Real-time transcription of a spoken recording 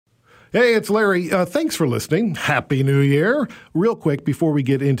Hey, it's Larry. Thanks for listening. Happy New Year. Real quick, before we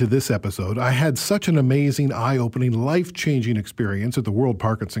get into this episode, I had such an amazing, eye-opening, life-changing experience at the World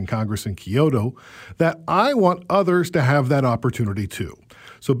Parkinson Congress in Kyoto that I want others to have that opportunity too.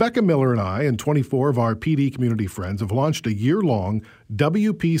 So Becca Miller and I and 24 of our PD community friends have launched a year-long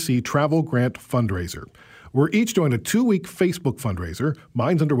WPC travel grant fundraiser. We're each doing a 2-week Facebook fundraiser.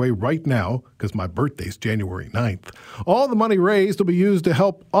 Mine's underway right now because my birthday's January 9th. All the money raised will be used to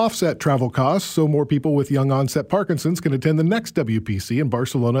help offset travel costs so more people with young onset Parkinson's can attend the next WPC in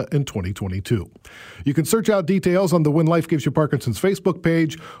Barcelona in 2022. You can search out details on the When Life Gives You Parkinson's Facebook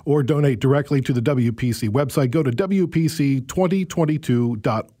page or donate directly to the WPC website. Go to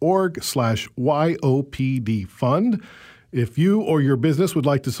WPC2022.org/YOPD fund. If you or your business would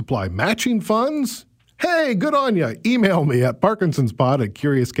like to supply matching funds, hey, good on ya. Email me at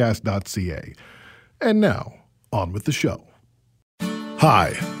parkinsonspod@curiouscast.ca. And now, on with the show.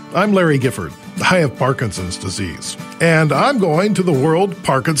 Hi, I'm Larry Gifford. I have Parkinson's disease, and I'm going to the World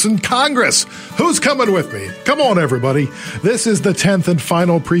Parkinson Congress. Who's coming with me? Come on, everybody. This is the 10th and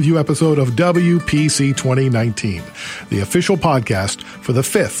final preview episode of WPC 2019, the official podcast for the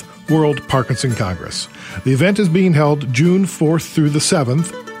 5th World Parkinson Congress. The event is being held June 4th through the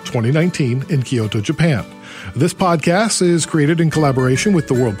 7th, 2019 in Kyoto, Japan. This podcast is created in collaboration with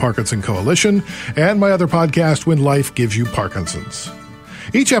the World Parkinson Coalition and my other podcast, When Life Gives You Parkinson's.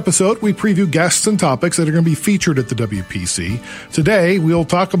 Each episode, we preview guests and topics that are going to be featured at the WPC. Today, we'll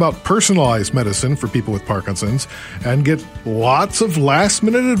talk about personalized medicine for people with Parkinson's and get lots of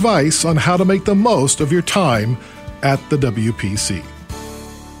last-minute advice on how to make the most of your time at the WPC.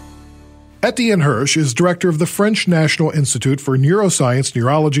 Etienne Hirsch is director of the French National Institute for Neuroscience,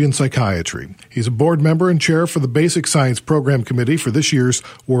 Neurology, and Psychiatry. He's a board member and chair for the Basic Science Program Committee for this year's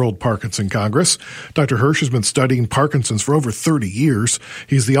World Parkinson Congress. Dr. Hirsch has been studying Parkinson's for over 30 years.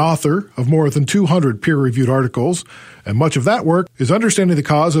 He's the author of more than 200 peer-reviewed articles, and much of that work is understanding the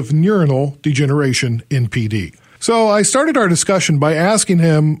cause of neuronal degeneration in PD. So I started our discussion by asking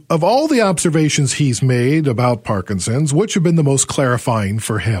him, of all the observations he's made about Parkinson's, which have been the most clarifying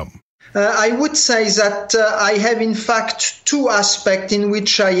for him? I would say that I have, in fact, two aspects in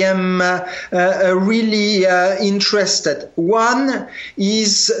which I am really interested. One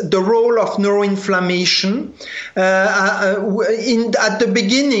is the role of neuroinflammation. At the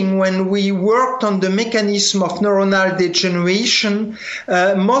beginning, when we worked on the mechanism of neuronal degeneration,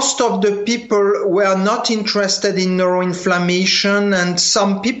 most of the people were not interested in neuroinflammation, and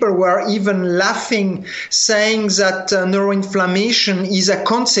some people were even laughing, saying that neuroinflammation is a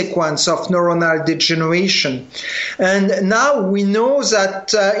consequence of neuronal degeneration. And now we know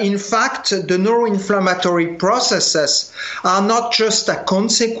that, in fact, the neuroinflammatory processes are not just a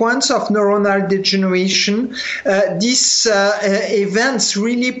consequence of neuronal degeneration. These events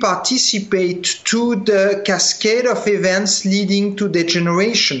really participate to the cascade of events leading to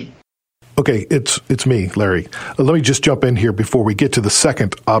degeneration. Okay, it's me, Larry. Let me just jump in here before we get to the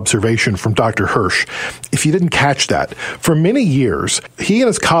second observation from Dr. Hirsch. If you didn't catch that, for many years, he and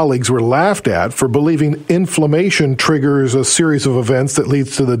his colleagues were laughed at for believing inflammation triggers a series of events that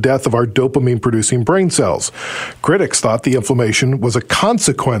leads to the death of our dopamine-producing brain cells. Critics thought the inflammation was a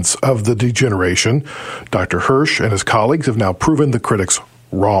consequence of the degeneration. Dr. Hirsch and his colleagues have now proven the critics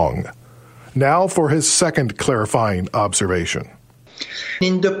wrong. Now for his second clarifying observation.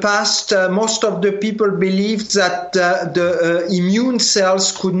 In the past, most of the people believed that the immune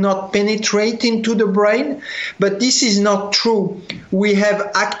cells could not penetrate into the brain, but this is not true. We have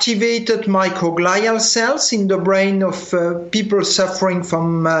activated microglial cells in the brain of people suffering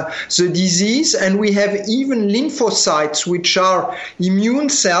from the disease, and we have even lymphocytes, which are immune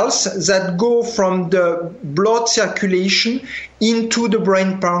cells that go from the blood circulation into the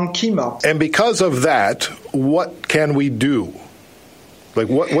brain parenchyma. And because of that, what can we do? Like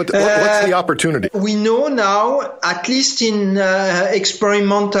what's the opportunity? We know now, at least in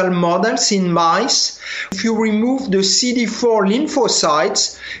experimental models in mice, if you remove the CD4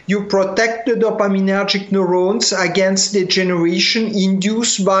 lymphocytes, you protect the dopaminergic neurons against degeneration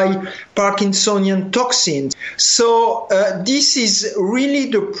induced by Parkinsonian toxins. So this is really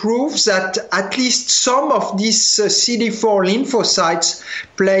the proof that at least some of these CD4 lymphocytes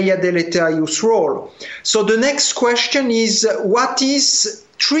play a deleterious role. So the next question is, what is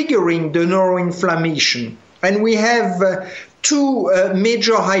triggering the neuroinflammation? And we have two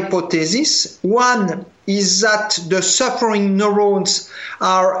major hypotheses. One is that the suffering neurons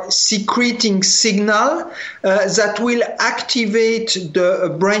are secreting signal that will activate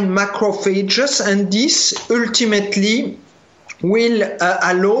the brain macrophages, and this ultimately will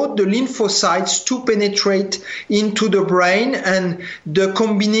allow the lymphocytes to penetrate into the brain, and the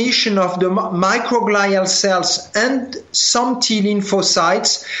combination of the microglial cells and some T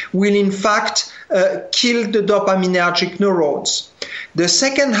lymphocytes will in fact kill the dopaminergic neurons. The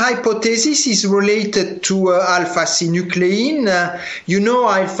second hypothesis is related to alpha-synuclein.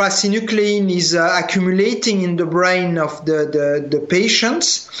 Alpha-synuclein is accumulating in the brain of the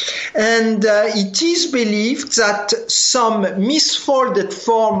patients, and it is believed that some misfolded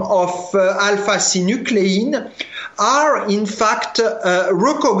form of alpha-synuclein are in fact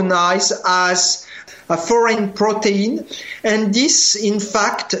recognized as a foreign protein, and this in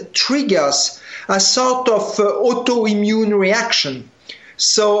fact triggers a sort of autoimmune reaction.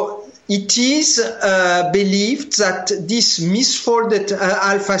 So it is believed that this misfolded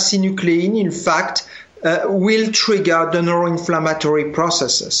alpha-synuclein, in fact, will trigger the neuroinflammatory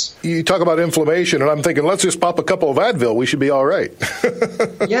processes. You talk about inflammation, and I'm thinking, let's just pop a couple of Advil. We should be all right.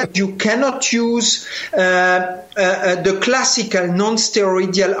 Yeah, you cannot use the classical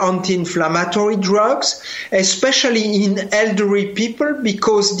non-steroidal anti-inflammatory drugs, especially in elderly people,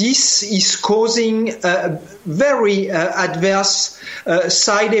 because this is causing very adverse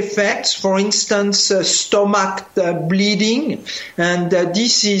side effects, for instance, stomach bleeding, and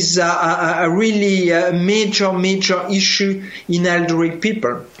this is a really major issue in elderly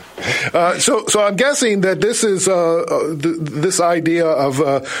people. So I'm guessing that this is this idea of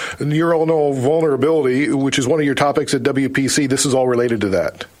neuronal vulnerability, which is one of your topics at WPC. This is all related to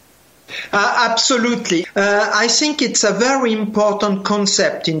that. Absolutely. I think it's a very important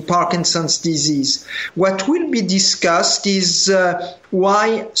concept in Parkinson's disease. What will be discussed is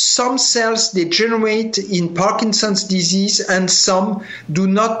why some cells degenerate in Parkinson's disease and some do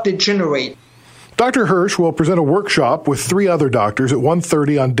not degenerate. Dr. Hirsch will present a workshop with 3 other doctors at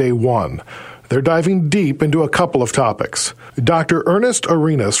 1:30 on day 1. They're diving deep into a couple of topics. Dr. Ernest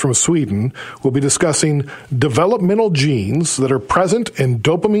Arenas from Sweden will be discussing developmental genes that are present in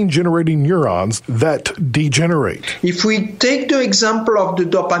dopamine-generating neurons that degenerate. If we take the example of the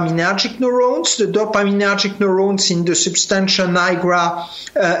dopaminergic neurons in the substantia nigra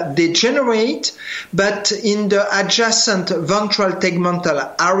degenerate, but in the adjacent ventral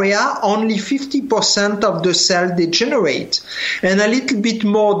tegmental area, only 50% of the cell degenerate. And a little bit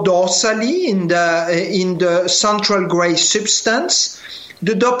more dorsally, in the central gray substance,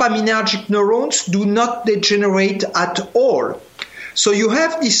 the dopaminergic neurons do not degenerate at all. So you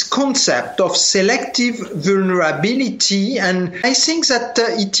have this concept of selective vulnerability, and I think that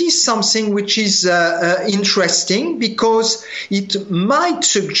it is something which is interesting, because it might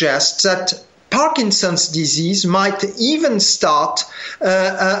suggest that Parkinson's disease might even start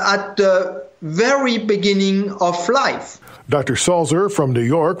at the very beginning of life. Dr. Salzer from New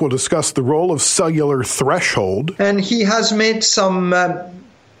York will discuss the role of cellular threshold. And he has made some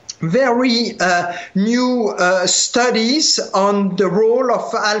very new studies on the role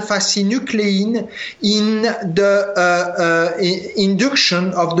of alpha-synuclein in the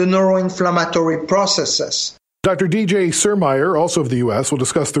induction of the neuroinflammatory processes. Dr. DJ Surmeyer, also of the U.S., will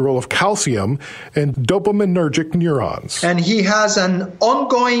discuss the role of calcium in dopaminergic neurons. And he has an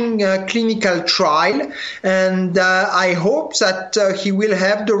ongoing clinical trial, and I hope that he will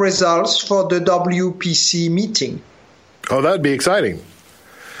have the results for the WPC meeting. Oh, that'd be exciting.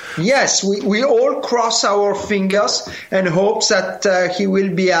 Yes, we all cross our fingers and hope that he will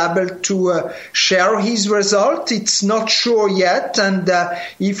be able to share his result. It's not sure yet, and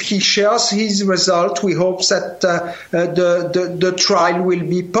if he shares his result, we hope that the trial will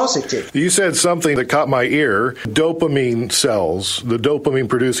be positive. You said something that caught my ear. Dopamine cells, the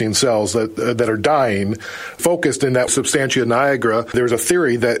dopamine-producing cells that are dying, focused in that substantia nigra. There's a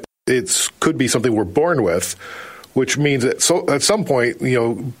theory that it could be something we're born with, which means that at some point,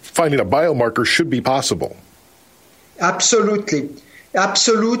 finding a biomarker should be possible. Absolutely,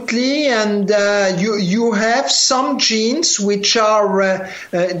 and you have some genes which are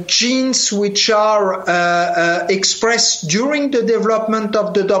expressed during the development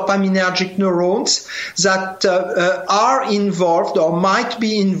of the dopaminergic neurons that are involved or might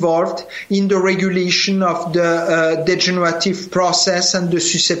be involved in the regulation of the degenerative process and the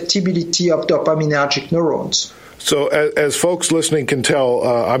susceptibility of dopaminergic neurons. So as folks listening can tell,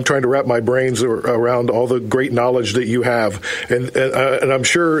 I'm trying to wrap my brains around all the great knowledge that you have. And I'm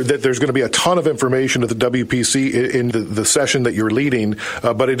sure that there's going to be a ton of information at the WPC in the session that you're leading,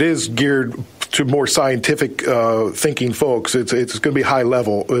 but it is geared to more scientific thinking folks. It's going to be high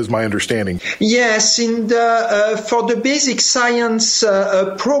level, is my understanding. Yes, for the basic science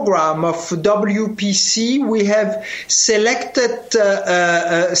program of WPC, we have selected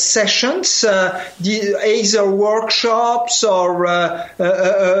sessions, either workshops or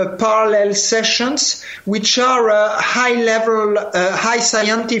parallel sessions, which are high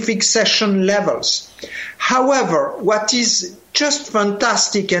scientific session levels. However, what is just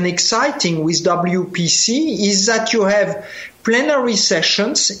fantastic and exciting with WPC is that you have plenary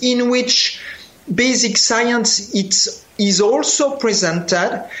sessions in which basic science is also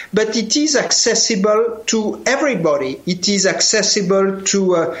presented, but it is accessible to everybody. It is accessible to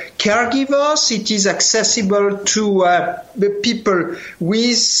caregivers. It is accessible to the people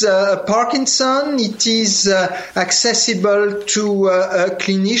with Parkinson. It is accessible to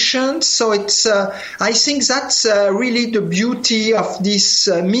clinicians. So it's, I think that's really the beauty of this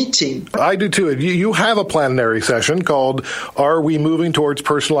meeting. I do too. You have a plenary session called "Are We Moving Towards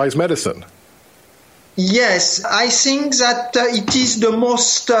Personalized Medicine?" Yes, I think that it is the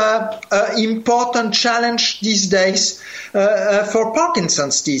most important challenge these days for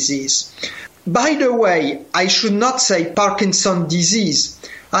Parkinson's disease. By the way, I should not say Parkinson disease.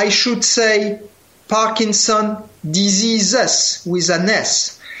 I should say Parkinson diseases with an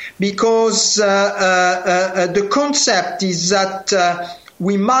S, because the concept is that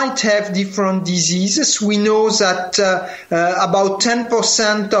we might have different diseases. We know that about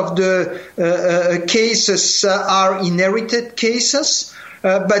 10% of the cases are inherited cases,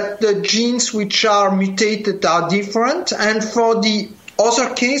 but the genes which are mutated are different. And for the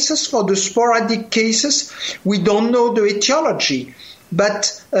other cases, for the sporadic cases, we don't know the etiology.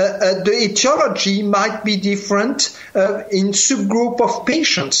 But the etiology might be different in subgroup of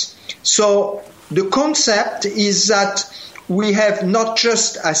patients. So the concept is that we have not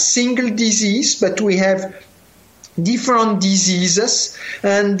just a single disease, but we have different diseases.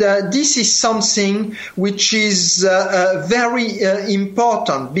 And this is something which is very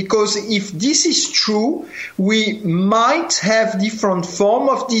important, because if this is true, we might have different form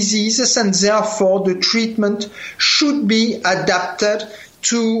of diseases, and therefore the treatment should be adapted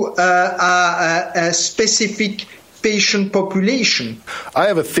to a specific patient population. I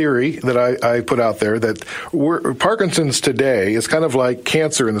have a theory that I put out there that Parkinson's today is kind of like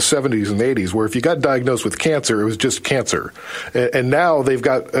cancer in the 70s and 80s, where if you got diagnosed with cancer, it was just cancer. And now they've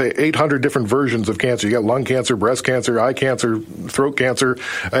got 800 different versions of cancer. You got lung cancer, breast cancer, eye cancer, throat cancer.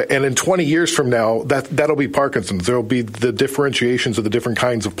 And in 20 years from now, that'll be Parkinson's. There'll be the differentiations of the different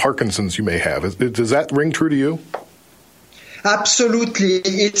kinds of Parkinson's you may have. Does that ring true to you? Absolutely.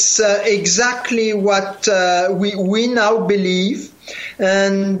 It's exactly what we now believe.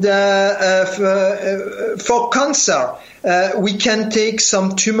 And for cancer, we can take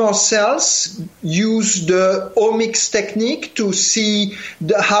some tumor cells, use the omics technique to see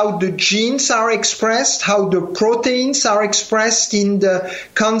how the genes are expressed, how the proteins are expressed in the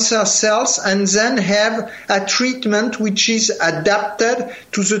cancer cells, and then have a treatment which is adapted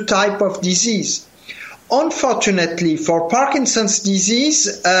to the type of disease. Unfortunately, for Parkinson's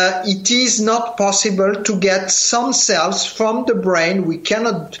disease, it is not possible to get some cells from the brain. We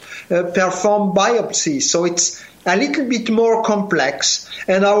cannot perform biopsies, so it's a little bit more complex.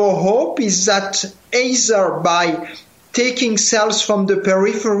 And our hope is that either by taking cells from the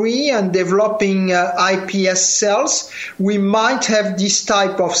periphery and developing iPS cells, we might have this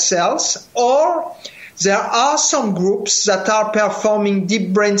type of cells, or there are some groups that are performing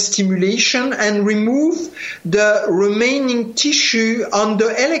deep brain stimulation and remove the remaining tissue on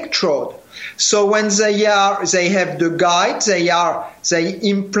the electrode. So when they have the guide, they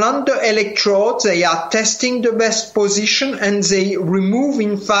implant the electrode, they are testing the best position, and they remove,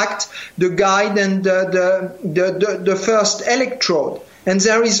 in fact, the guide and the first electrode. And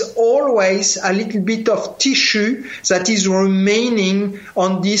there is always a little bit of tissue that is remaining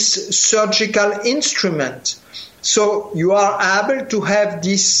on this surgical instrument. So you are able to have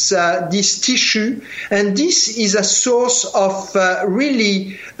this tissue, and this is a source of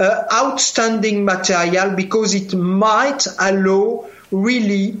really outstanding material, because it might allow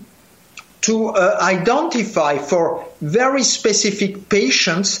really to identify for very specific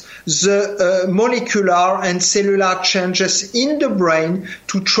patients the molecular and cellular changes in the brain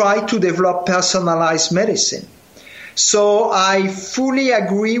to try to develop personalized medicine. So I fully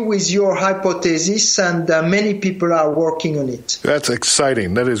agree with your hypothesis, and many people are working on it. That's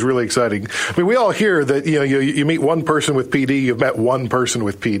exciting. That is really exciting. I mean, we all hear that you meet one person with PD, you've met one person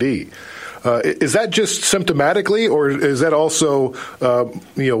with PD. Is that just symptomatically, or is that also,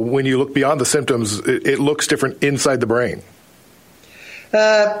 when you look beyond the symptoms, it looks different inside the brain?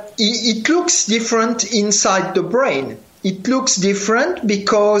 It looks different inside the brain. It looks different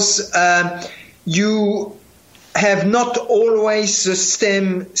because you have not always the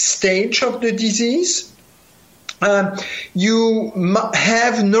same stage of the disease. you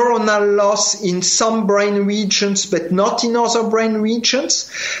have neuronal loss in some brain regions, but not in other brain regions.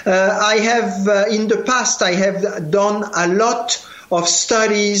 In the past, I have done a lot of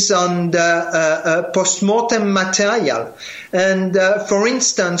studies on the postmortem material. And for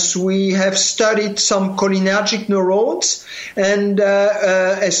instance, we have studied some cholinergic neurons, and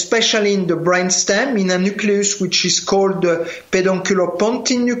especially in the brainstem, in a nucleus which is called the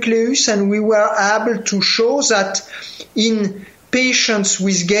pedunculopontine nucleus, and we were able to show that in patients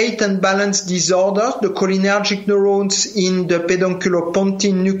with gait and balance disorders, the cholinergic neurons in the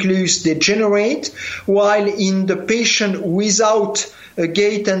pedunculopontine nucleus degenerate, while in the patient without a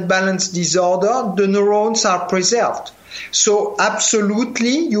gait and balance disorder, the neurons are preserved. So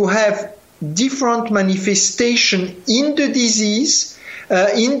absolutely, you have different manifestation in the disease,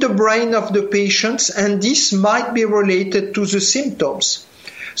 in the brain of the patients, and this might be related to the symptoms.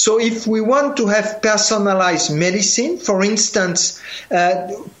 So if we want to have personalized medicine, for instance, to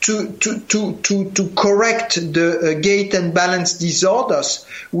correct the gait and balance disorders,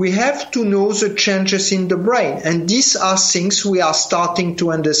 we have to know the changes in the brain. And these are things we are starting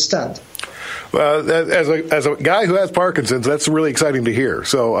to understand. Well, as a guy who has Parkinson's, that's really exciting to hear.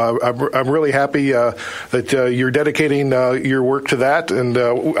 So I'm really happy that you're dedicating your work to that, and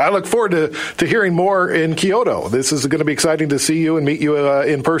I look forward to hearing more in Kyoto. This is going to be exciting to see you and meet you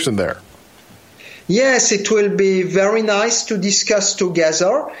in person there. Yes, it will be very nice to discuss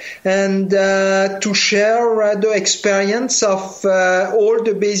together and to share the experience of all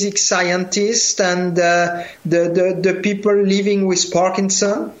the basic scientists and the people living with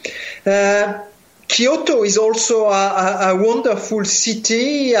Parkinson. Kyoto is also a wonderful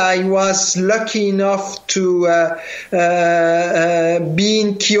city. I was lucky enough to be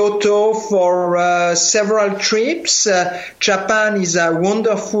in Kyoto for several trips. Japan is a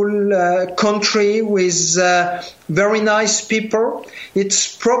wonderful country with very nice people.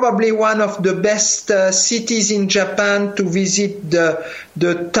 It's probably one of the best cities in Japan to visit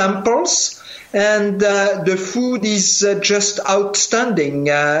the temples. And the food is just outstanding.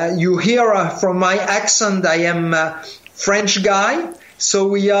 You hear from my accent, I am a French guy, so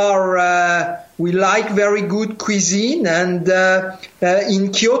we like very good cuisine. And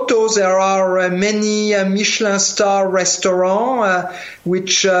in Kyoto, there are many Michelin star restaurants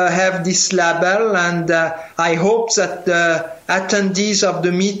which have this label, and I hope that the attendees of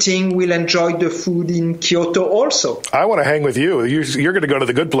the meeting will enjoy the food in Kyoto also. I want to hang with you. You're going to go to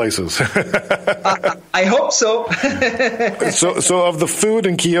the good places. I hope so. So of the food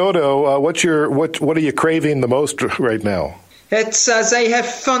in Kyoto, what are you craving the most right now? It's they have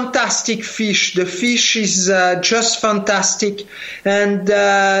fantastic fish. The fish is just fantastic, and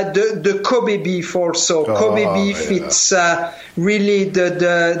the Kobe beef also. Kobe beef, yeah. It's really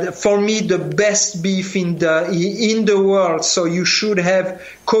the for me the best beef in the world. So you should have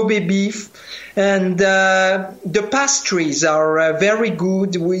Kobe beef. And the pastries are very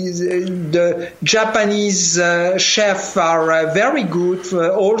good. The Japanese chefs are very good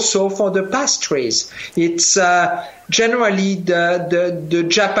also for the pastries. It's generally the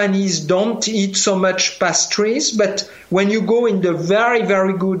Japanese don't eat so much pastries, but when you go in the very,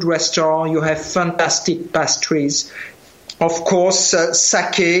 very good restaurant, you have fantastic pastries. Of course,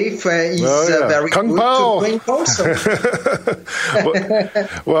 sake is very Kung good Pao. to drink also.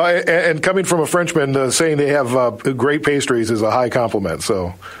 well, and coming from a Frenchman, saying they have great pastries is a high compliment.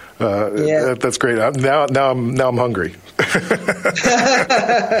 So that's great. Now I'm hungry.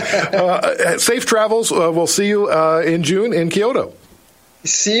 Safe travels. We'll see you in June in Kyoto.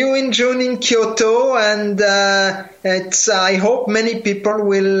 See you in June in Kyoto, and I hope many people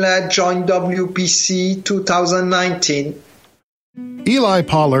will join WPC 2019. Eli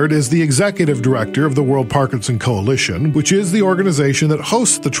Pollard is the executive director of the World Parkinson Coalition, which is the organization that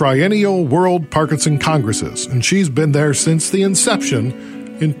hosts the triennial World Parkinson Congresses, and she's been there since the inception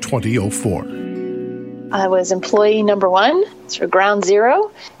in 2004. I was employee number 1, so ground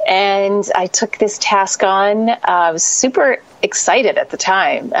zero, and I took this task on. I was super excited at the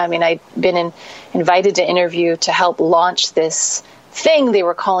time. I mean, I'd been invited to interview to help launch this thing they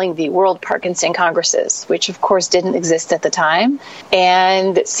were calling the World Parkinson Congresses, which of course didn't exist at the time.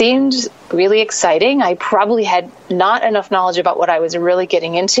 And it seemed really exciting. I probably had not enough knowledge about what I was really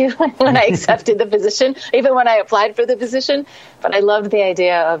getting into when I accepted the position, even when I applied for the position. But I loved the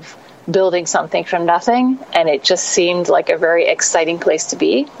idea of building something from nothing, and it just seemed like a very exciting place to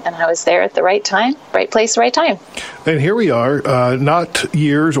be, and I was there at the right time, right place, right time. And here we are, not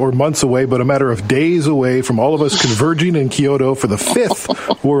years or months away, but a matter of days away from all of us converging in Kyoto for the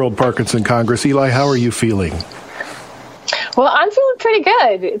 5th World Parkinson Congress. Eli, how are you feeling? Well, I'm feeling pretty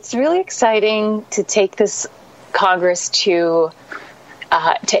good. It's really exciting to take this Congress to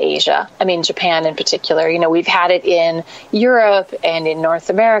Asia. I mean, Japan in particular. You know, we've had it in Europe and in North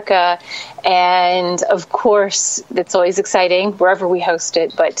America. And of course, it's always exciting wherever we host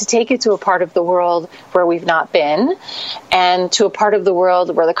it, but to take it to a part of the world where we've not been and to a part of the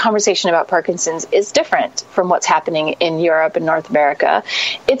world where the conversation about Parkinson's is different from what's happening in Europe and North America,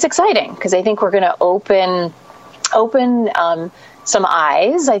 it's exciting because I think we're going to open some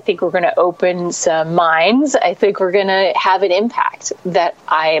eyes. I think we're going to open some minds. I think we're going to have an impact that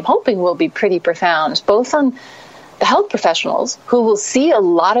I am hoping will be pretty profound, both on the health professionals who will see a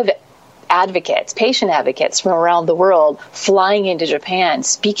lot of advocates, patient advocates from around the world flying into Japan,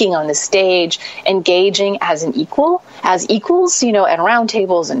 speaking on the stage, engaging as equals, you know, at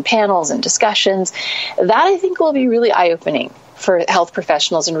roundtables and panels and discussions. That I think will be really eye-opening for health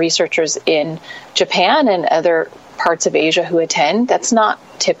professionals and researchers in Japan and other parts of Asia who attend. That's not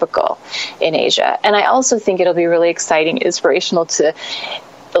typical in Asia. And I also think it'll be really exciting, inspirational to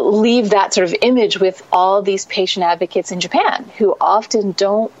leave that sort of image with all these patient advocates in Japan who often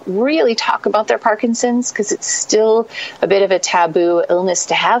don't really talk about their Parkinson's because it's still a bit of a taboo illness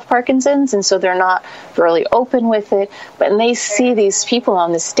to have Parkinson's, and so they're not really open with it. But when they see these people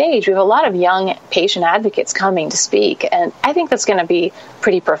on the stage, we have a lot of young patient advocates coming to speak, and I think that's going to be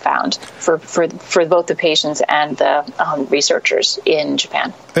pretty profound for both the patients and the researchers in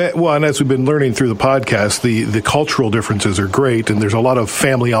Japan. Well, and as we've been learning through the podcast, the cultural differences are great, and there's a lot of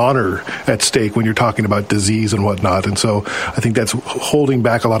family honor at stake when you're talking about disease and whatnot. And so I think that's holding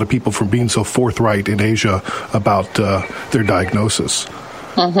back a lot of people from being so forthright in Asia about their diagnosis.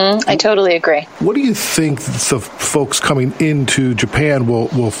 Mm-hmm. I totally agree. What do you think the folks coming into Japan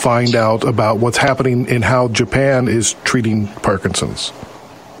will find out about what's happening and how Japan is treating Parkinson's?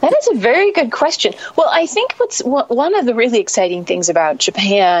 That is a very good question. Well, I think one of the really exciting things about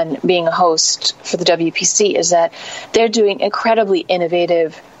Japan being a host for the WPC is that they're doing incredibly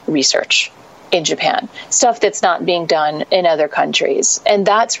innovative research in Japan, stuff that's not being done in other countries. And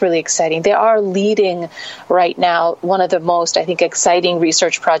that's really exciting. They are leading right now one of the most, I think, exciting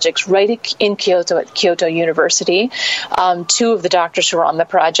research projects right in Kyoto at Kyoto University. Two of the doctors who are on the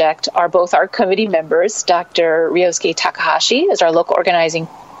project are both our committee members. Dr. Ryosuke Takahashi is our local organizing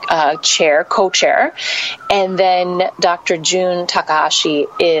co-chair, and then Dr. Jun Takahashi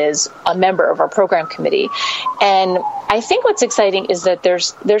is a member of our program committee. And I think what's exciting is that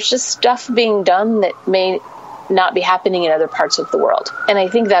there's just stuff being done that may not be happening in other parts of the world. And I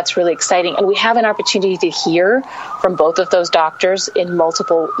think that's really exciting. And we have an opportunity to hear from both of those doctors in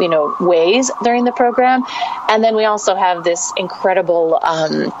multiple, ways during the program. And then we also have this incredible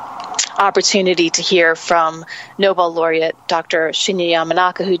opportunity to hear from Nobel laureate Dr. Shinya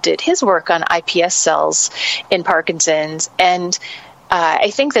Yamanaka, who did his work on iPS cells in Parkinson's. And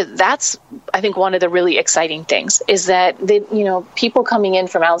I think that's one of the really exciting things is that people coming in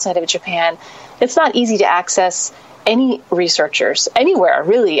from outside of Japan, it's not easy to access any researchers anywhere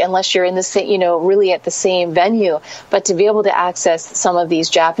really, unless you're in the same, really at the same venue. But to be able to access some of these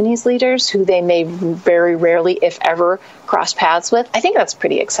Japanese leaders who they may very rarely, if ever, cross paths with, I think that's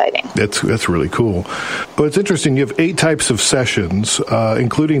pretty exciting. That's really cool. But it's interesting. You have 8 types of sessions,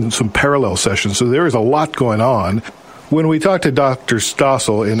 including some parallel sessions. So there is a lot going on. When we talked to Dr.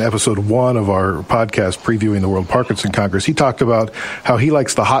 Stossel in episode 1 of our podcast previewing the World Parkinson Congress, he talked about how he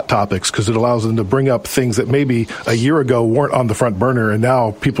likes the hot topics because it allows them to bring up things that maybe a year ago weren't on the front burner and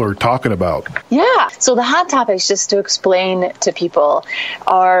now people are talking about. Yeah. So the hot topics, just to explain to people,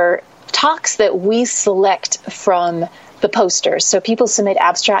 are talks that we select from the posters. So people submit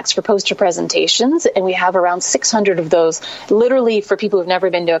abstracts for poster presentations, and we have around 600 of those. Literally, for people who've never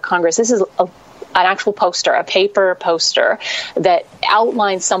been to a Congress, this is an actual poster, a paper poster that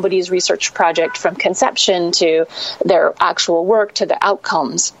outlines somebody's research project from conception to their actual work to the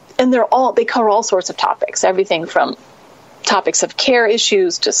outcomes. And they cover all sorts of topics, everything from topics of care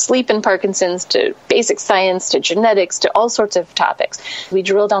issues to sleep in Parkinson's to basic science to genetics to all sorts of topics. We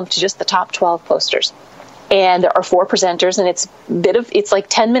drill down to just the top 12 posters. And there are 4 presenters, and it's like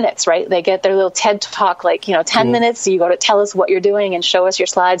 10 minutes, right? They get their little TED talk, 10 minutes. So you go to tell us what you're doing and show us your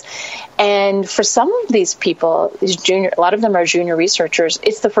slides. And for some of these people, a lot of them are junior researchers.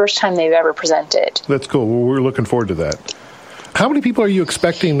 It's the first time they've ever presented. That's cool. Well, we're looking forward to that. How many people are you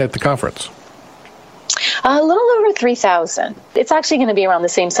expecting at the conference? A little over 3,000. It's actually going to be around the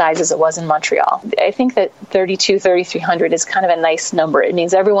same size as it was in Montreal. I think that 3,300 is kind of a nice number. It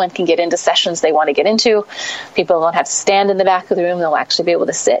means everyone can get into sessions they want to get into. People don't have to stand in the back of the room. They'll actually be able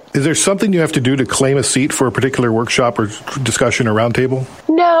to sit. Is there something you have to do to claim a seat for a particular workshop or discussion or roundtable?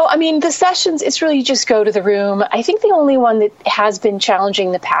 No, I mean, the sessions, it's really just go to the room. I think the only one that has been challenging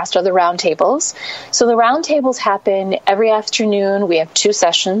in the past are the roundtables. So the roundtables happen every afternoon. We have 2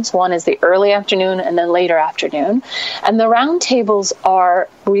 sessions. One is the early afternoon and then later afternoon. And the roundtables are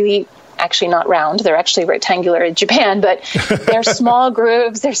really actually not round. They're actually rectangular in Japan, but they're small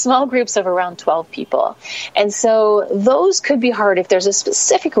groups. They're small groups of around 12 people. And so those could be hard. If there's a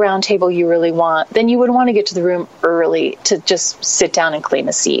specific roundtable you really want, then you would want to get to the room early to just sit down and claim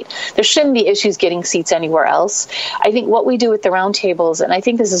a seat. There shouldn't be issues getting seats anywhere else. I think what we do with the roundtables, and I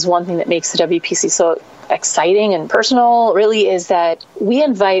think this is one thing that makes the WPC so exciting and personal, really, is that we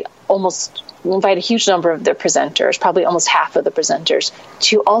invite a huge number of the presenters, probably almost half of the presenters,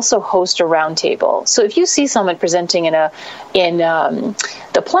 to also host a roundtable. So if you see someone presenting in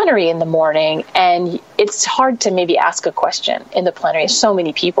the plenary in the morning, and it's hard to maybe ask a question in the plenary. There's so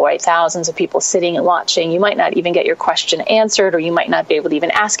many people, right? Thousands of people sitting and watching. You might not even get your question answered, or you might not be able to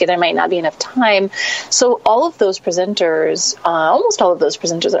even ask it. There might not be enough time. So all of those presenters, almost all of those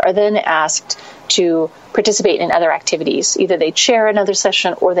presenters, are then asked to participate in other activities. Either they chair another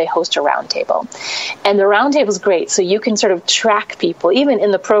session or they host a roundtable. And the roundtable is great. So you can sort of track people. Even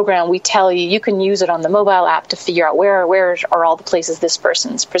in the program, we tell you, you can use it on the mobile app to figure out where are all the places this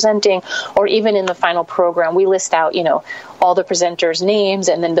person's presenting. Or even in the final program, we list out, all the presenters' names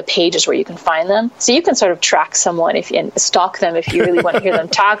and then the pages where you can find them. So you can sort of track someone and stalk them if you really want to hear them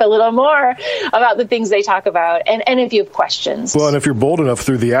talk a little more about the things they talk about, and if you have questions. Well, and if you're bold enough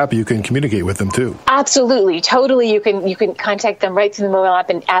through the app, you can communicate with them too. Absolutely. Totally. You can contact them right through the mobile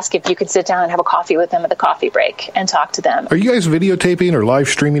app and ask if you could sit down and have a coffee with them at the coffee break and talk to them. Are you guys videotaping or live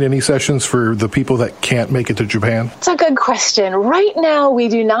streaming any sessions for the people that can't make it to Japan? It's a good question. Right now, we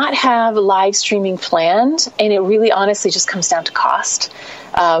do not have live streaming planned, and it really honestly just comes down to cost.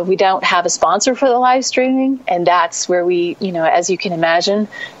 We don't have a sponsor for the live streaming, and that's where we, as you can imagine,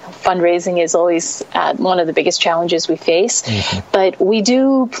 fundraising is always one of the biggest challenges we face. Mm-hmm. But we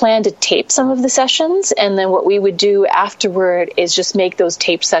do plan to tape some of the sessions, and then what we would do afterward is just make those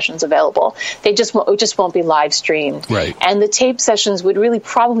taped sessions available. They just won't be live streamed. Right. And the taped sessions would really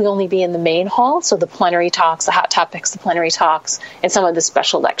probably only be in the main hall, so the plenary talks, the hot topics, the plenary talks, and some of the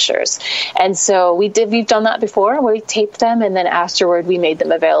special lectures. And so we've done that before. We taped them, and then afterward we made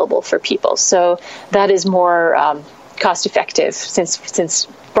them available for people. So that is more cost effective since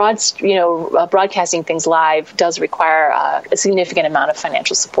broadcasting things live does require a significant amount of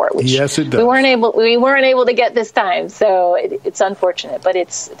financial support, which yes, it does. we weren't able to get this time. So it's unfortunate, but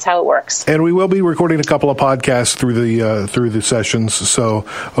it's how it works. And we will be recording a couple of podcasts through the sessions. So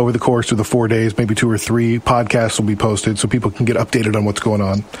over the course of the 4 days, maybe 2 or 3 podcasts will be posted so people can get updated on what's going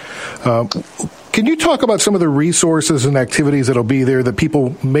on. Can you talk about some of the resources and activities that'll be there that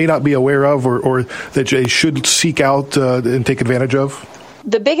people may not be aware of or that they should seek out and take advantage of?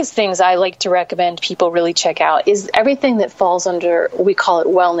 The biggest things I like to recommend people really check out is everything that falls under, we call it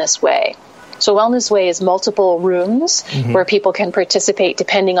Wellness Way. So Wellness Way is multiple rooms where people can participate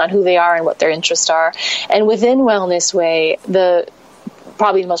depending on who they are and what their interests are. And within Wellness Way,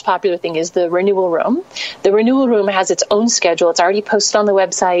 probably the most popular thing is the renewal room. The renewal room has its own schedule. It's already posted on the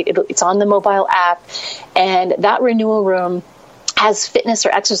website. It's on the mobile app. And that renewal room has fitness or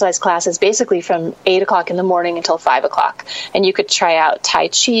exercise classes basically from 8 o'clock in the morning until 5 o'clock. And you could try out Tai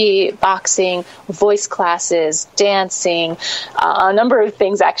Chi, boxing, voice classes, dancing, a number of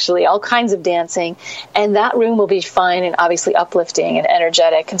things actually, all kinds of dancing. And that room will be fun and obviously uplifting and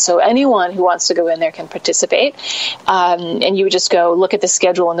energetic. And so anyone who wants to go in there can participate. And you would just go look at the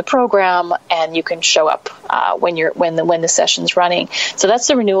schedule in the program and you can show up when the session's running. So that's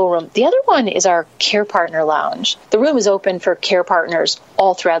the renewal room. The other one is our Care Partner Lounge. The room is open for care partners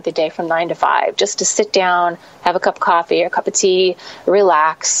all throughout the day from 9 to 5, just to sit down, have a cup of coffee or a cup of tea,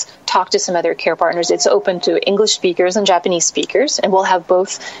 relax, talk to some other care partners. It's open to English speakers and Japanese speakers, and we'll have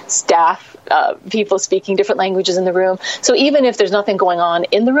both staff, people speaking different languages in the room. So even if there's nothing going on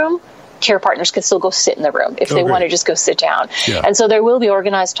in the room, care partners can still go sit in the room if they want to just go sit down. Yeah. And so there will be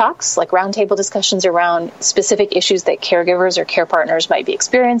organized talks, like roundtable discussions around specific issues that caregivers or care partners might be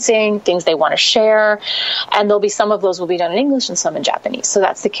experiencing, things they want to share. And there'll be some of those will be done in English and some in Japanese. So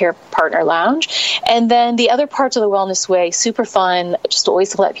that's the Care Partner Lounge. And then the other parts of the Wellness Way, super fun, just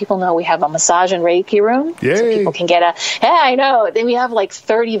always to let people know we have a massage and Reiki room. Yay. So people can get I know. Then we have like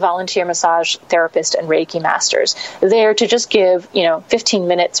 30 volunteer massage therapists and Reiki masters there to just give,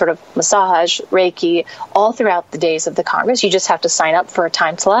 15-minute sort of massage massage, Reiki, all throughout the days of the Congress. You just have to sign up for a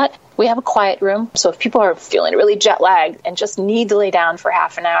time slot. We have a quiet room, so if people are feeling really jet lagged and just need to lay down for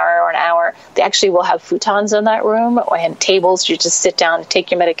half an hour or an hour, they actually will have futons in that room and tables. You just sit down, take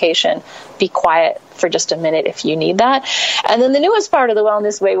your medication, be quiet for just a minute if you need that. And then the newest part of the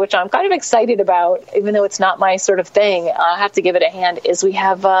Wellness Way, which I'm kind of excited about, even though it's not my sort of thing, I have to give it a hand, is we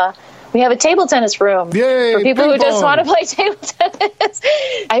have a table tennis room. Yay, for people who ping just pong. want to play table tennis.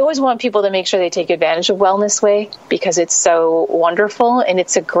 I always want people to make sure they take advantage of Wellness Way because it's so wonderful and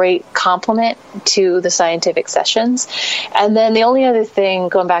it's a great complement to the scientific sessions. And then the only other thing,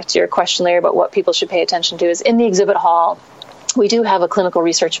 going back to your question, Larry, about what people should pay attention to, is in the exhibit hall, we do have a clinical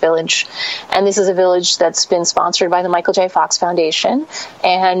research village, and this is a village that's been sponsored by the Michael J. Fox Foundation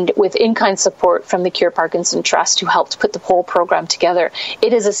and with in-kind support from the Cure Parkinson Trust, who helped put the whole program together.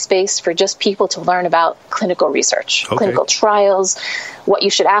 It is a space for just people to learn about clinical research, clinical trials, what you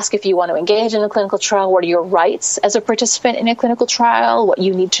should ask if you want to engage in a clinical trial, what are your rights as a participant in a clinical trial, what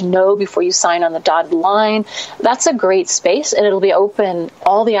you need to know before you sign on the dotted line. That's a great space, and it'll be open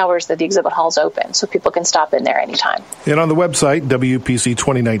all the hours that the exhibit hall is open, so people can stop in there anytime. And on the website,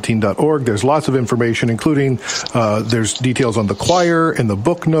 WPC2019.org, there's lots of information, including there's details on the choir and the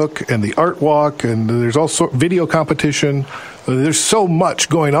book nook and the art walk, and there's also video competition. There's so much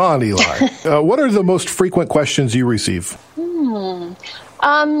going on, Eli. What are the most frequent questions you receive?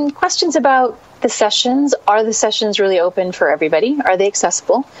 Questions about the sessions. Are the sessions really open for everybody? Are they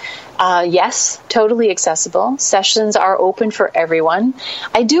accessible? Yes, totally accessible. Sessions are open for everyone.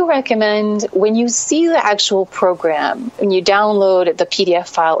 I do recommend when you see the actual program, when you download the PDF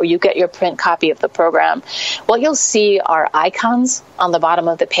file or you get your print copy of the program, what you'll see are icons on the bottom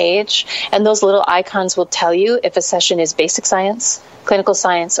of the page. And those little icons will tell you if a session is basic science, clinical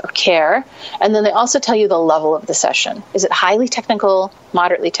science, or care. And then they also tell you the level of the session. Is it highly technical,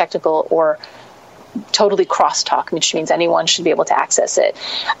 moderately technical, or totally crosstalk, which means anyone should be able to access it.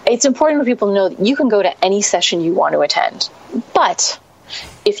 It's important for people to know that you can go to any session you want to attend. But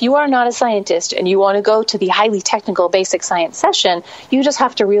if you are not a scientist and you want to go to the highly technical basic science session, you just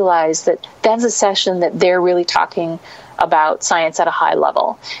have to realize that that's a session that they're really talking about science at a high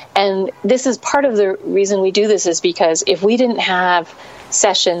level. And this is part of the reason we do this, is because if we didn't have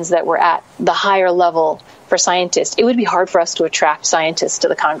sessions that were at the higher level for scientists, it would be hard for us to attract scientists to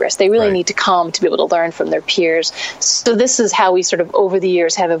the Congress. They really need to come to be able to learn from their peers. So this is how we sort of over the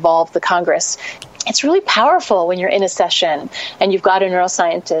years have evolved the Congress. It's really powerful when you're in a session and you've got a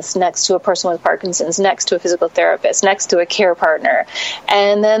neuroscientist next to a person with Parkinson's, next to a physical therapist, next to a care partner.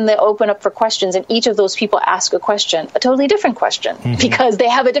 And then they open up for questions, and each of those people ask a question, a totally different question, because they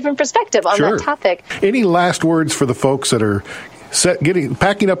have a different perspective on that topic. Any last words for the folks that are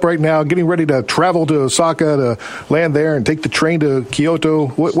packing up right now, getting ready to travel to Osaka to land there and take the train to Kyoto?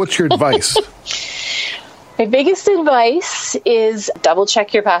 What's your advice? My biggest advice is double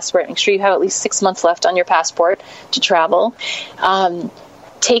check your passport. Make sure you have at least 6 months left on your passport to travel.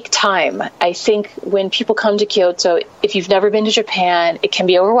 Take time. I think when people come to Kyoto, if you've never been to Japan, it can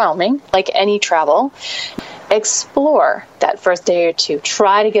be overwhelming, like any travel. Explore that first day or two.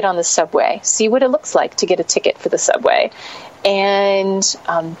 Try to get on the subway. See what it looks like to get a ticket for the subway. And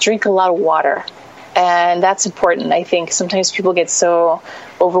drink a lot of water. And that's important. I think sometimes people get so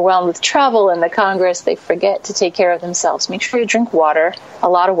overwhelmed with travel and the Congress, they forget to take care of themselves. Make sure you drink water, a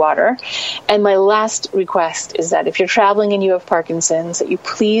lot of water. And my last request is that if you're traveling and you have Parkinson's, that you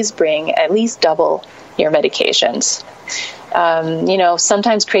please bring at least double your medications.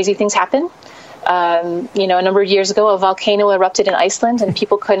 Sometimes crazy things happen. A number of years ago, a volcano erupted in Iceland and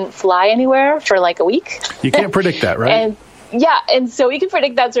people couldn't fly anywhere for like a week. You can't predict that, right? And so we can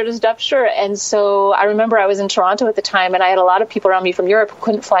predict that sort of stuff, sure. And so I remember I was in Toronto at the time, and I had a lot of people around me from Europe who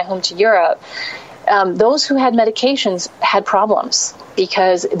couldn't fly home to Europe. Those who had medications had problems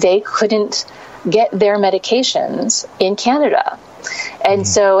because they couldn't get their medications in Canada. And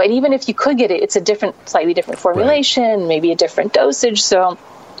so, and even if you could get it, it's a slightly different formulation, maybe a different dosage. So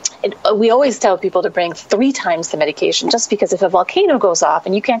we always tell people to bring 3 times the medication, just because if a volcano goes off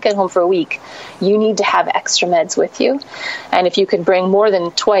and you can't get home for a week, you need to have extra meds with you. And if you can bring more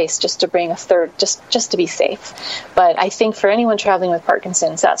than twice, just to bring a third, just to be safe. But I think for anyone traveling with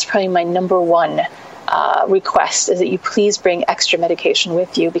Parkinson's, that's probably my number one request, is that you please bring extra medication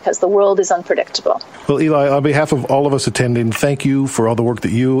with you, because the world is unpredictable. Well, Eli, on behalf of all of us attending, thank you for all the work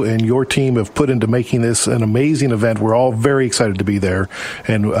that you and your team have put into making this an amazing event. We're all very excited to be there,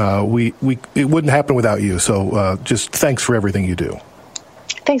 and it wouldn't happen without you. So just thanks for everything you do.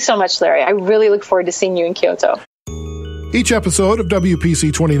 Thanks so much, Larry. I really look forward to seeing you in Kyoto. Each episode of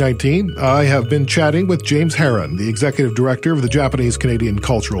WPC 2019, I have been chatting with James Heron, the Executive Director of the Japanese-Canadian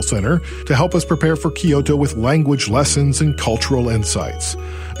Cultural Center, to help us prepare for Kyoto with language lessons and cultural insights.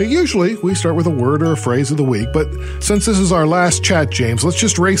 Usually, we start with a word or a phrase of the week, but since this is our last chat, James, let's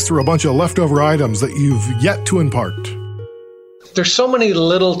just race through a bunch of leftover items that you've yet to impart. There's so many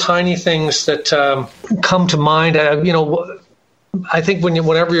little tiny things that come to mind. I think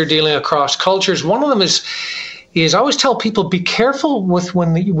whenever you're dealing across cultures, one of them is I always tell people, be careful with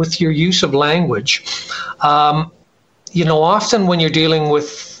your use of language. Often when you're dealing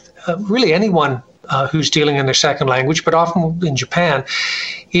with really anyone who's dealing in their second language, but often in Japan,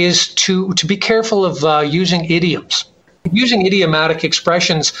 is to be careful of using idioms. Using idiomatic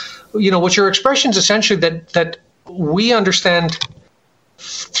expressions, which are expressions essentially that we understand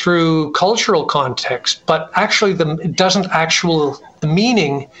through cultural context, but actually the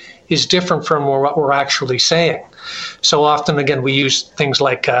meaning is different from what we're actually saying. So often, again, we use things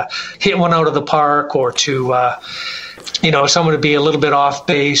like hit one out of the park, or to, someone to be a little bit off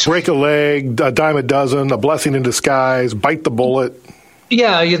base. Break a leg, a dime a dozen, a blessing in disguise, bite the bullet.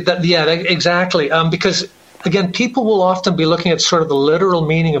 Yeah, exactly. Because, again, people will often be looking at sort of the literal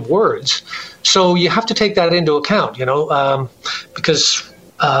meaning of words. So you have to take that into account, because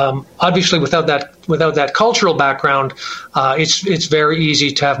obviously without that cultural background, it's very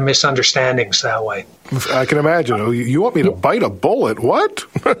easy to have misunderstandings that way. I can imagine. You want me to bite a bullet? What?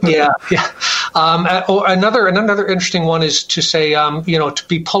 Yeah. Or another interesting one is to say, to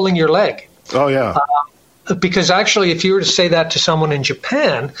be pulling your leg. Oh yeah. Because actually, if you were to say that to someone in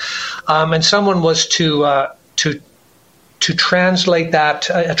Japan, and someone was to translate that,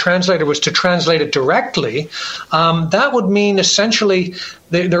 a translator was to translate it directly, that would mean essentially,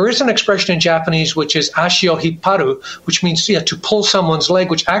 there is an expression in Japanese which is ashio hipparu, which means to pull someone's leg,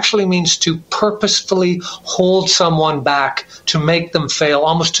 which actually means to purposefully hold someone back, to make them fail,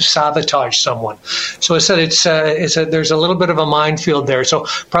 almost to sabotage someone. So I said there's a little bit of a minefield there. So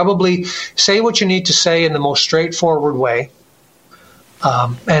probably say what you need to say in the most straightforward way,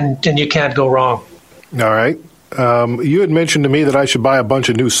 and you can't go wrong. All right. You had mentioned to me that I should buy a bunch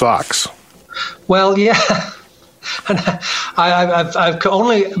of new socks. Well, yeah. And I've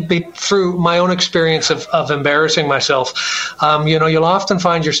only been through my own experience of embarrassing myself. You'll often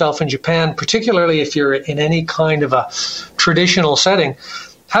find yourself in Japan, particularly if you're in any kind of a traditional setting,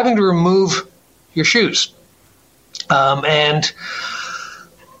 having to remove your shoes. And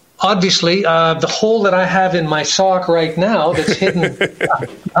obviously, the hole that I have in my sock right now that's hidden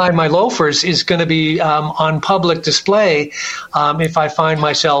behind my loafers is going to be on public display if I find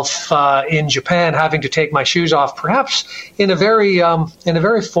myself in Japan having to take my shoes off, perhaps in a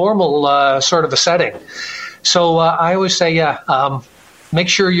very formal sort of a setting. So I always say, make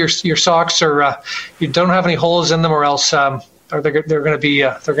sure your socks are you don't have any holes in them, or else. Or they're going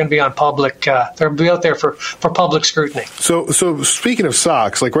to be on public. They're going to be out there for public scrutiny. So speaking of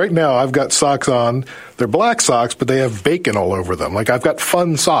socks, like right now, I've got socks on. They're black socks, but they have bacon all over them. Like I've got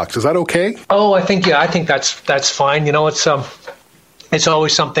fun socks. Is that okay? Oh, I think that's fine. It's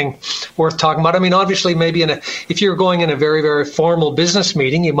always something worth talking about. I mean, obviously, maybe if you're going in a very, very formal business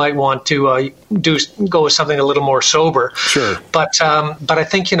meeting, you might want to go with something a little more sober. Sure. But I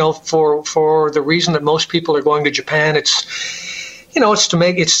think for the reason that most people are going to Japan, it's to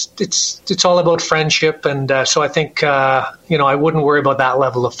make it's all about friendship, and so I think I wouldn't worry about that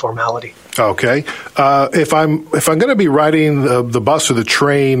level of formality. Okay. If I'm going to be riding the bus or the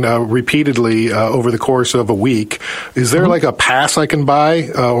train repeatedly over the course of a week, is there like a pass I can buy,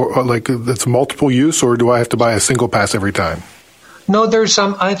 or like that's multiple use, or do I have to buy a single pass every time? No, there's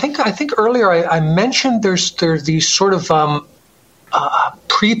I think earlier I mentioned there's these sort of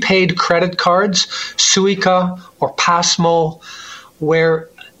prepaid credit cards, Suica or Passmo, where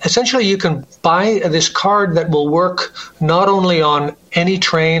essentially you can buy this card that will work not only on any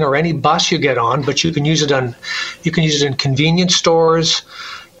train or any bus you get on, but you can use it in convenience stores.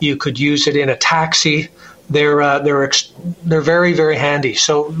 You could use it in a taxi. They're very, very handy.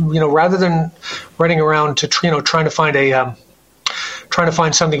 So rather than running around to trying to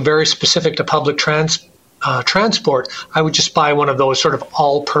find something very specific to public transport, I would just buy one of those sort of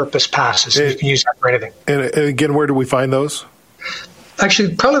all-purpose passes. You can use that for anything. And again, where do we find those?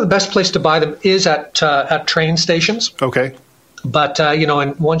 Actually, probably the best place to buy them is at train stations. Okay. But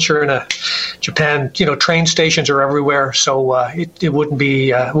and once you're in Japan, train stations are everywhere, so it wouldn't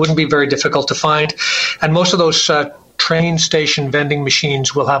be very difficult to find. And most of those train station vending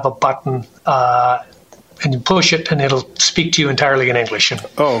machines will have a button and you push it, and it'll speak to you entirely in English and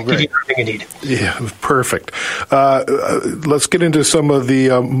give you everything you need. Yeah, perfect. Let's get into some of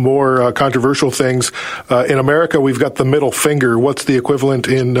the more controversial things. In America, we've got the middle finger. What's the equivalent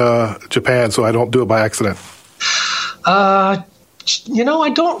in Japan, so I don't do it by accident? I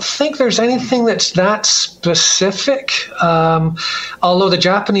don't think there's anything that's that specific, although the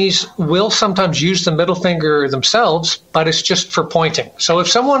Japanese will sometimes use the middle finger themselves, but it's just for pointing. So if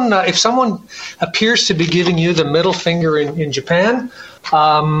someone appears to be giving you the middle finger in Japan,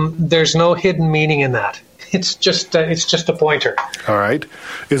 there's no hidden meaning in that. It's just a pointer. All right.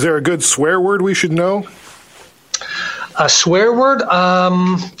 Is there a good swear word we should know? A swear word?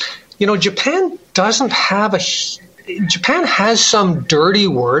 Japan doesn't have Japan has some dirty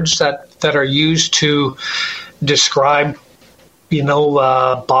words that are used to describe,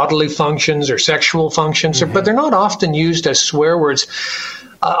 bodily functions or sexual functions, but they're not often used as swear words.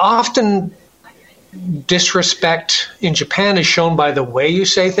 Often disrespect in Japan is shown by the way you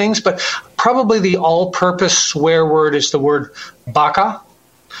say things, but probably the all-purpose swear word is the word baka,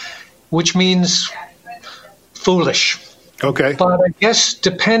 which means foolish. Okay. But I guess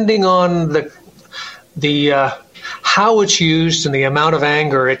depending on the how it's used and the amount of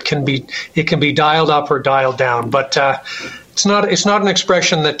anger, it can be dialed up or dialed down. But it's not an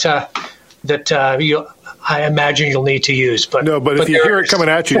expression that I imagine you'll need to use. But if you hear it coming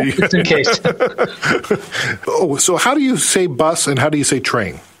at you, just in case. So how do you say bus and how do you say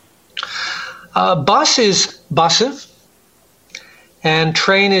train? Bus is basu, and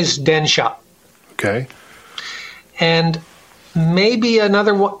train is densha. Okay. And maybe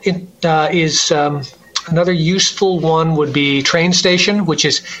another one is. Another useful one would be train station, which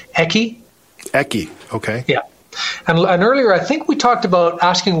is eki. Eki, okay. Yeah. And earlier, I think we talked about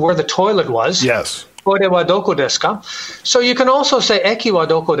asking where the toilet was. Yes. Toire wa doko desu ka? So you can also say eki wa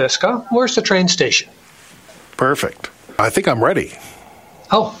doko desu ka? Where's the train station? Perfect. I think I'm ready.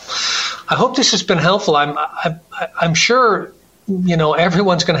 Oh, I hope this has been helpful. I'm sure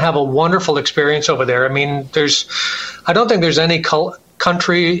everyone's going to have a wonderful experience over there. I mean, I don't think there's any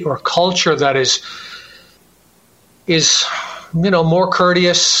country or culture that is more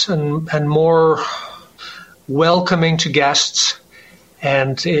courteous and more welcoming to guests,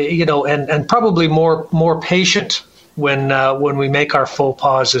 and and probably more patient when we make our faux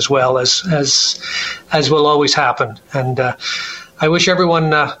pas as well as will always happen. And I wish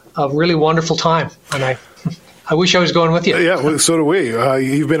everyone a really wonderful time, and I wish I was going with you. Yeah, well, so do we.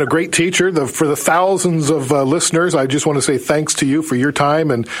 You've been a great teacher. For the thousands of listeners, I just want to say thanks to you for your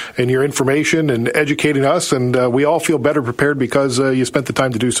time and your information and educating us. And we all feel better prepared because you spent the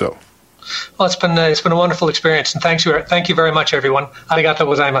time to do so. Well, it's been a wonderful experience. And thank you very much, everyone. Arigatou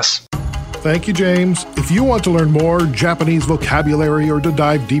gozaimasu. Thank you, James. If you want to learn more Japanese vocabulary or to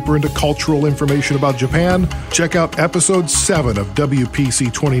dive deeper into cultural information about Japan, check out episode 7 of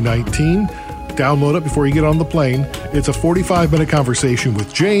WPC 2019. Download it before you get on the plane. It's a 45-minute conversation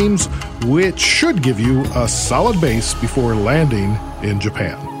with James, which should give you a solid base before landing in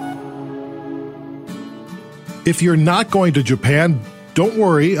Japan. If you're not going to Japan, don't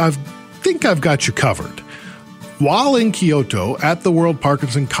worry. I think I've got you covered. While in Kyoto at the World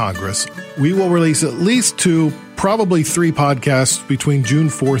Parkinson Congress, we will release at least 2, probably 3 podcasts between June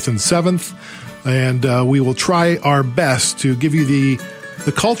 4th and 7th, and we will try our best to give you the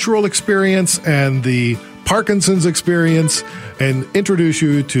cultural experience and the Parkinson's experience and introduce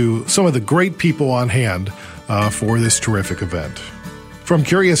you to some of the great people on hand for this terrific event. From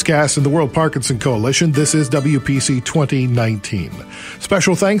Curious Cast and the World Parkinson Coalition, this is WPC 2019.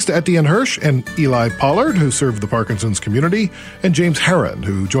 Special thanks to Etienne Hirsch and Eli Pollard, who served the Parkinson's community, and James Herron,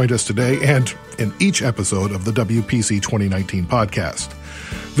 who joined us today and in each episode of the WPC 2019 podcast.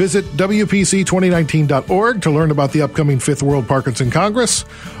 Visit WPC2019.org to learn about the upcoming 5th World Parkinson Congress,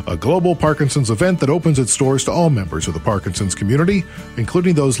 a global Parkinson's event that opens its doors to all members of the Parkinson's community,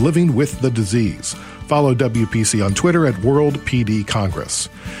 including those living with the disease. Follow WPC on Twitter at World PD Congress.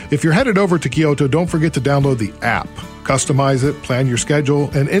 If you're headed over to Kyoto, don't forget to download the app, customize it, plan your schedule,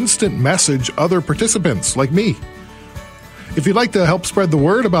 and instant message other participants like me. If you'd like to help spread the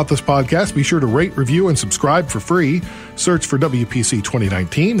word about this podcast, be sure to rate, review, and subscribe for free. Search for WPC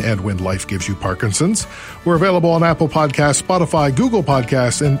 2019 and When Life Gives You Parkinson's. We're available on Apple Podcasts, Spotify, Google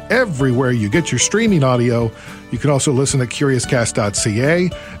Podcasts, and everywhere you get your streaming audio. You can also listen at CuriousCast.ca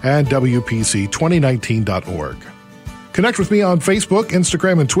and WPC2019.org. Connect with me on Facebook,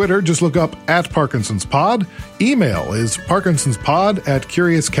 Instagram, and Twitter. Just look up @ParkinsonsPod. Email is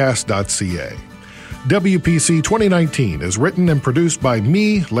parkinsonspod@CuriousCast.ca. WPC 2019 is written and produced by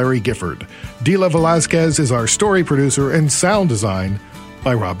me, Larry Gifford. Dila Velazquez is our story producer and sound design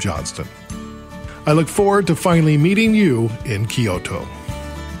by Rob Johnston. I look forward to finally meeting you in Kyoto.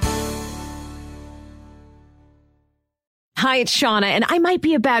 Hi, it's Shauna, and I might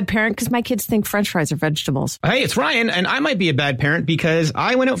be a bad parent because my kids think French fries are vegetables. Hey, it's Ryan, and I might be a bad parent because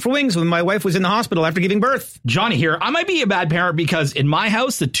I went out for wings when my wife was in the hospital after giving birth. Johnny here. I might be a bad parent because in my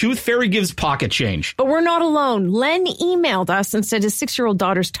house, the tooth fairy gives pocket change. But we're not alone. Len emailed us and said his 6-year-old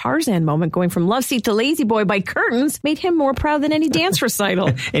daughter's Tarzan moment going from love seat to lazy boy by curtains made him more proud than any dance recital.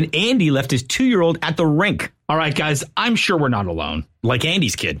 And Andy left his 2-year-old at the rink. All right, guys, I'm sure we're not alone. Like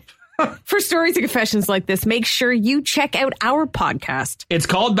Andy's kid. For stories and confessions like this, make sure you check out our podcast. It's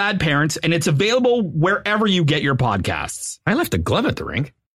called Bad Parents, and it's available wherever you get your podcasts. I left a glove at the rink.